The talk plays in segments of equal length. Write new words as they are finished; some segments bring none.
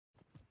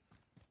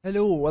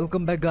Hello,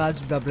 welcome back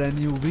guys with a brand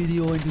new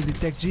video into the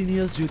Tech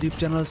Genius YouTube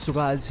channel. So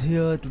guys,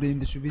 here today in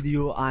this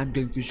video I'm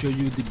going to show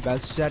you the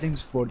best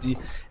settings for the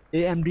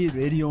AMD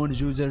Radeon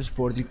users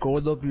for the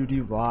Call of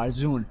Duty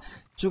Warzone.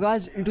 So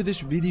guys, into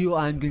this video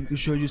I'm going to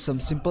show you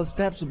some simple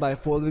steps. By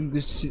following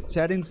these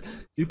settings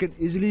you can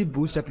easily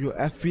boost up your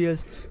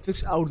FPS,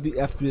 fix out the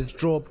FPS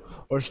drop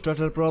or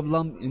stutter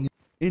problem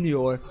in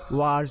your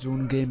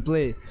Warzone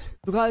gameplay.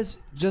 So guys,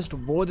 just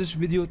watch this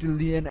video till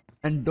the end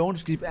and don't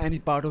skip any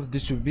part of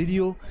this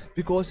video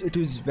because it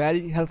is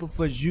very helpful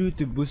for you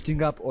to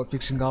boosting up or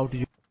fixing out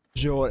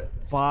your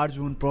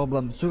Warzone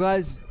problem. So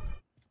guys,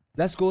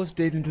 let's go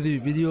straight into the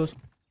video.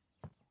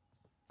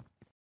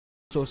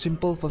 So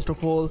simple. First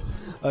of all,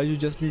 you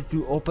just need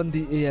to open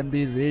the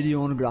AMD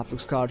Radeon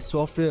graphics card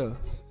software.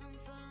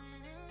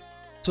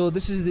 So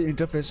this is the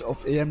interface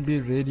of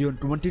AMD Radeon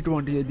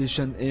 2020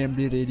 edition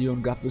AMD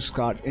Radeon graphics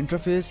card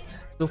interface.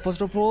 So first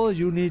of all,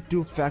 you need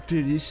to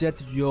factory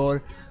reset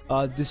your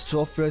this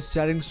software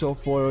settings. So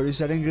for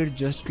resetting it,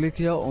 just click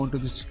here onto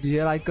the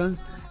gear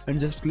icons and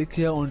just click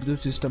here onto the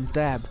system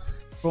tab.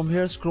 From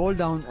here, scroll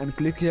down and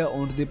click here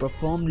onto the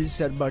perform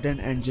reset button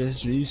and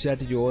just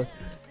reset your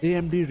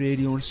AMD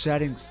Radeon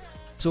settings.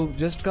 So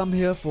just come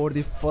here for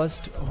the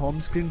first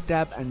home screen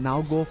tab and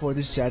now go for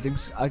the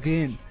settings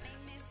again.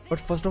 But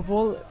first of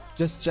all,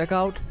 just check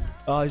out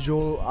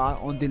you are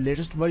on the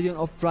latest version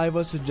of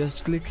drivers. So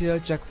just click here,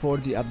 check for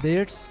the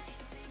updates.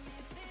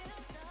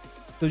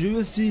 So you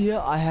will see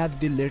here I have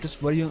the latest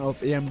version of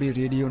AMD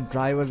Radeon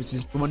driver, which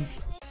is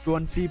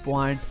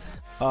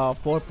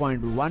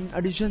 20.4.1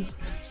 editions.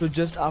 So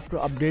just after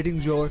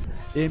updating your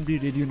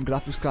AMD Radeon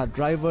graphics card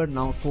driver,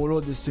 now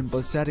follow this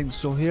simple settings.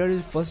 So here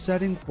is first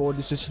setting for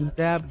the system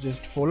tab.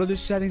 Just follow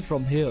this setting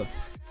from here.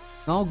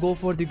 Now go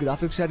for the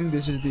graphics setting.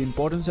 This is the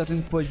important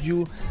setting for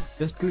you.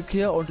 Just click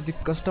here onto the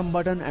custom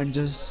button and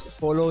just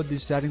follow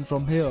this setting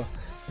from here.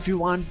 If you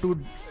want to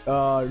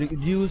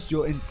reduce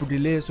your input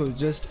delay, so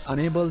just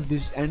enable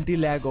this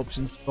anti-lag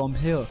options from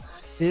here.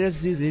 Here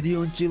is the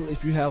Radeon chill.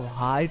 If you have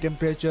high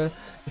temperature,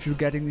 if you're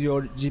getting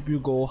your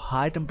GPU go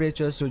high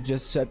temperature, so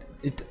just set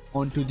it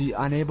onto the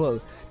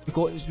enable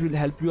because it will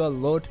help you a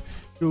lot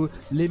to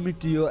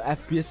limit your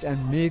FPS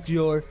and make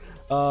your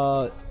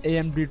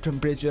AMD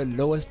temperature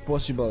lowest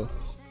possible.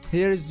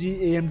 Here is the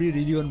AMD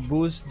Radeon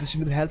boost. This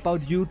will help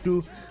out you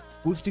to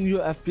boosting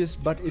your FPS,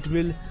 but it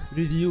will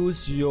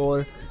reduce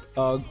your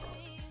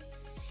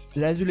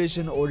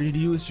resolution or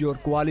reduce your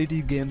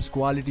games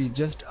quality.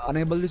 Just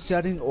enable this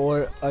setting,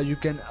 or you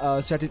can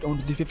set it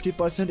onto the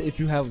 50% if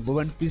you have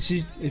low-end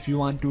PC. If you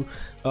want to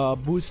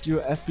boost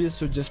your FPS,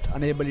 so just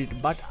enable it,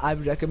 but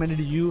I've recommended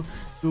you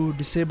to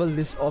disable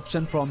this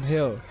option from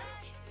here.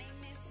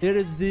 Here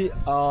is the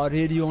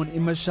Radeon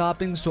image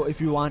sharpening. So if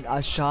you want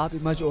a sharp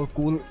image or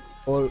cool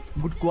or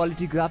good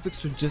quality graphics,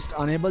 so just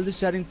enable this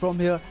setting from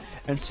here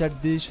and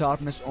set the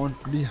sharpness on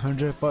to the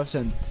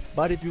 100%.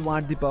 But if you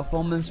want the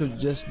performance, so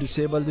just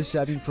disable this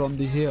setting from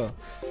the here.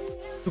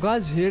 So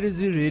guys, here is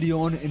the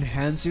Radeon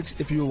Enhance 6.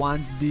 If you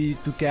want to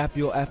cap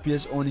your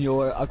FPS on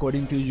your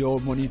according to your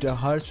monitor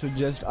hertz, so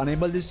just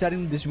enable this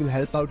setting. This will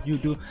help out you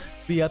to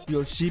free up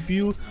your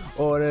CPU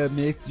or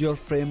make your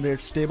frame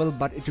rate stable,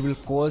 but it will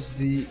cause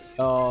the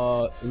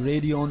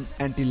Radeon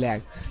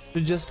anti-lag. So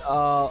just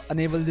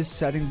enable this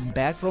setting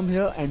back from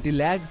here,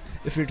 anti-lag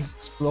if it is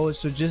closed.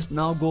 So just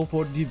now go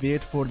for the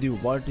wait for the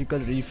vertical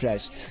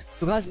refresh.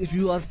 So guys, if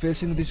you are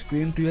facing the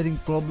screen tearing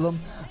problem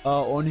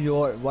on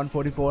your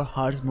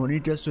 144Hz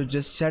monitor, so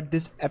just set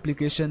this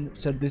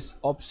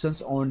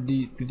options on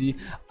to the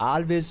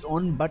always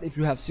on. But if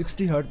you have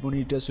 60Hz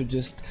monitor, so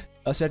just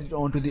set it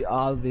on to the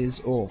always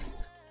off.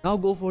 Now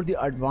go for the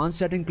advanced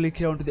setting, click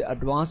here onto the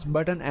advanced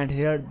button, and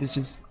here this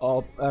is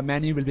a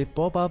menu will be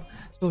pop up.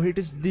 So it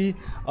is the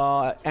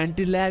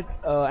anti-lag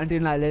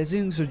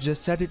anti-aliasing, so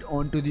just set it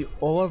onto the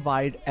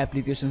override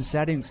application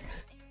settings.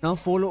 Now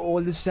follow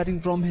all this setting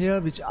from here,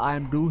 which I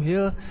am do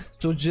here.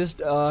 So just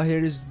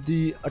here is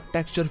the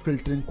texture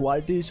filtering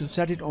quality, so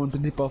set it onto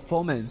the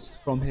performance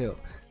from here.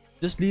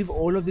 Just leave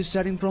all of this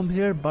setting from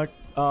here, but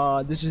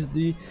this is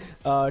the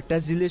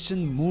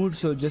tessellation mode,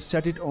 so just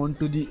set it on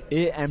to the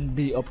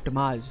AMD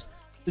optimized.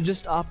 So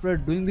just after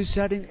doing this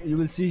setting, you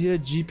will see here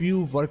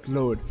GPU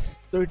workload.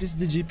 So it is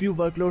the GPU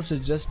workload, so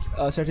just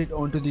set it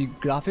onto the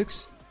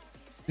graphics.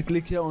 You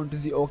click here onto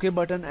the OK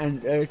button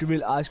and it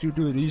will ask you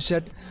to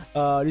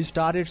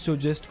restart it. So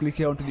just click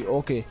here onto the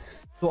OK.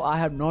 So I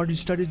have not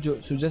restarted,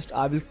 so just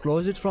I will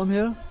close it from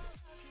here.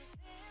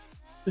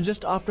 So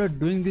just after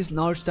doing this,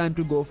 now it's time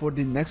to go for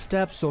the next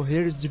tab. So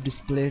here is the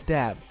display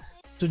tab.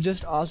 So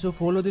just also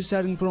follow this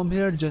setting from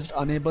here. Just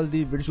enable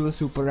the visual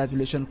super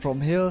resolution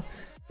from here.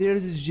 Here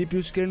is the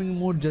GPU scaling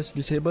mode. Just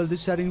disable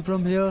this setting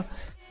from here.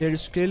 Here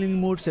is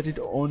scaling mode. Set it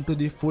onto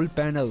the full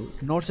panel.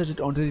 Not set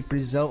it onto the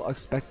preserve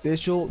aspect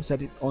ratio.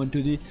 Set it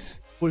onto the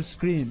full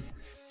screen.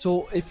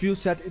 So if you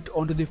set it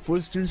onto the full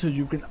screen, so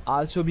you can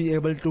also be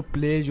able to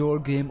play your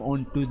game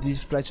onto the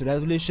stretch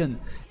resolution.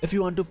 If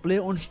you want to play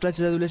on stretch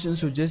resolution,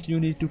 so just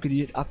you need to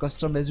create a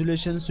custom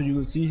resolution. So you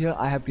will see here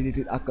I have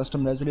created a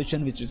custom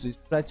resolution which is the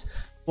stretch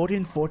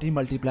 1440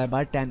 multiplied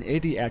by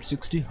 1080 at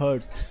 60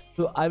 Hz.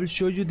 So I will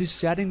show you the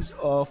settings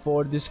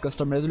for this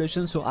custom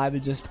resolution. So I will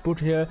just put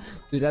here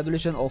the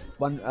resolution of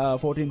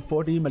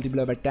 1440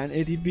 multiplied by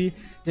 1080p.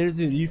 Here is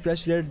the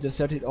refresh rate, just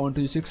set it on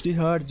to 60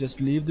 Hz.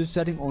 Just leave this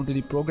setting onto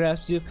the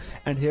progressive,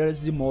 and here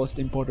is the most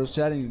important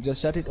setting,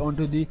 just set it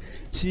onto the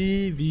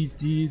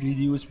CVT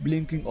reduce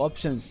blinking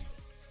options.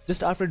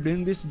 Just after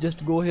doing this,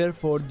 just go here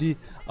for the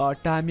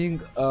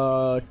timing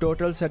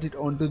total, set it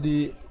onto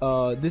the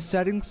this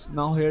settings.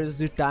 Now here is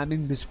the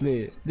timing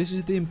display, this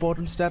is the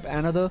important step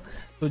another.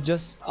 So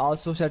just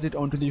also set it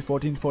onto the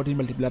 1440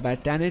 multiplied by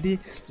 1080.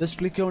 Just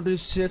click here onto the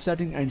save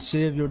setting and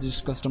save your this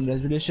custom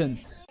resolution.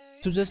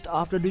 So just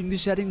after doing the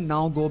setting,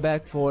 now go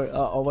back for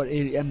our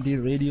AMD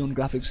Radeon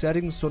graphics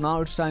settings. So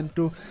now it's time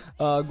to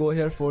go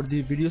here for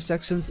the video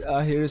sections.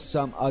 Here is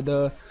some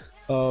other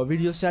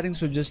video settings,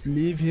 so just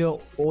leave here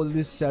all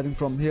this setting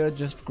from here,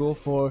 just go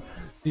for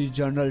the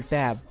general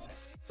tab.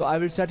 So I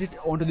will set it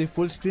onto the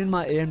full screen,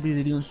 my AMD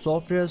Radeon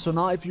software. So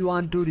now if you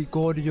want to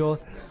record your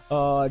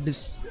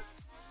this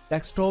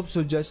desktop,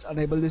 so just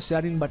enable this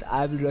setting, but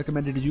I will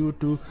recommend you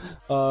to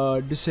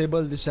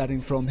disable this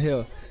setting from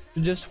here.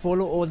 So just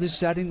follow all this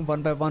setting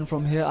one by one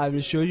from here, I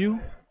will show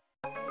you.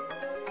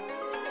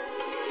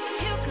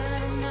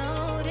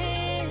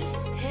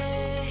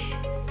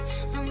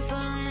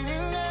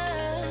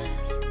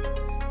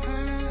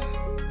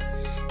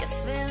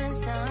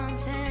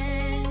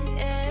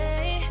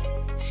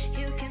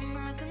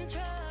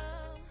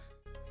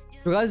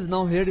 So guys,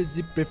 now here is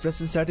the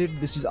preference setting.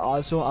 This is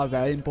also a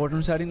very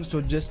important setting.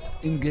 So just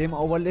in game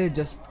overlay,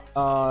 just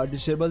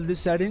disable this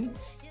setting.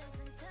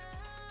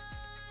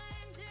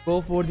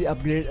 Go for the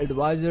upgrade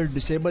advisor,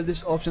 disable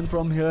this option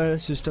from here.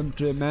 System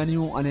tray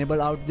menu,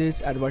 enable out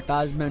this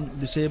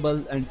advertisement,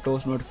 disable, and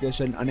close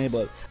notification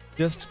enable.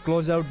 Just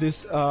close out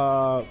this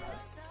AMD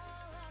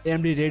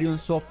Radeon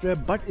software.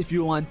 But if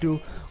you want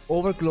to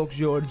overclock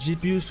your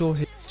GPU,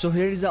 so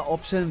here is the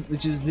option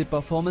which is the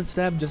performance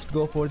tab. Just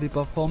go for the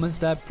performance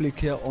tab, click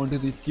here onto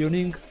the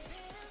tuning,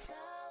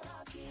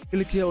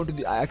 click here onto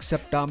the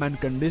accept term and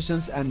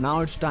conditions, and now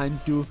it's time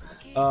to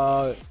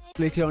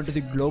click here onto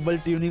the global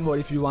tuning, or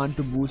if you want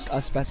to boost a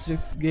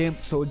specific game,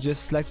 so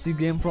just select the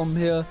game from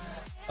here.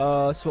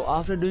 So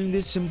after doing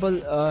this simple,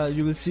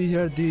 you will see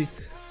here the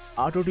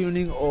auto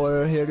tuning,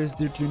 or here is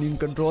the tuning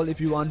control. If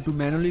you want to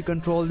manually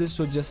control this,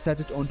 so just set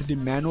it onto the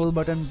manual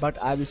button,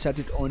 but I will set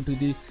it onto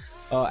the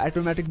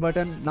automatic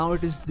button. Now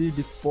it is the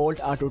default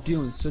auto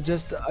tune. So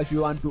just if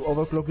you want to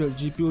overclock your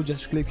GPU,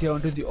 just click here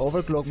onto the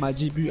overclock my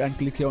GPU and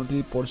click here onto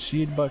the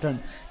proceed button.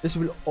 This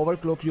will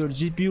overclock your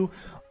GPU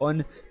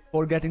on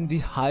for getting the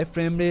high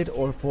frame rate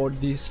or for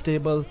the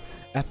stable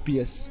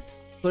FPS.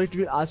 So it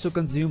will also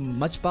consume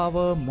much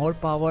power, more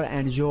power,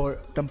 and your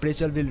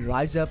temperature will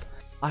rise up.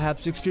 I have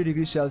 60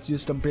 degrees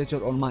Celsius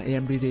temperature on my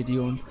AMD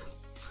Radeon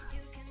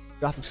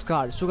graphics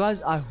card. So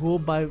guys, I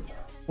hope by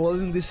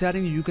following this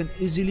setting you can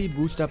easily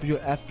boost up your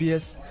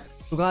FPS.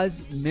 So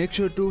guys, make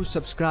sure to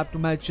subscribe to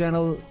my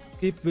channel,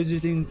 keep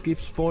visiting, keep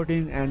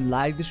supporting, and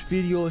like this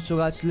video. So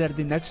guys, till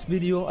the next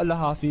video, Allah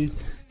Hafiz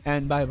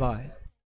and bye bye.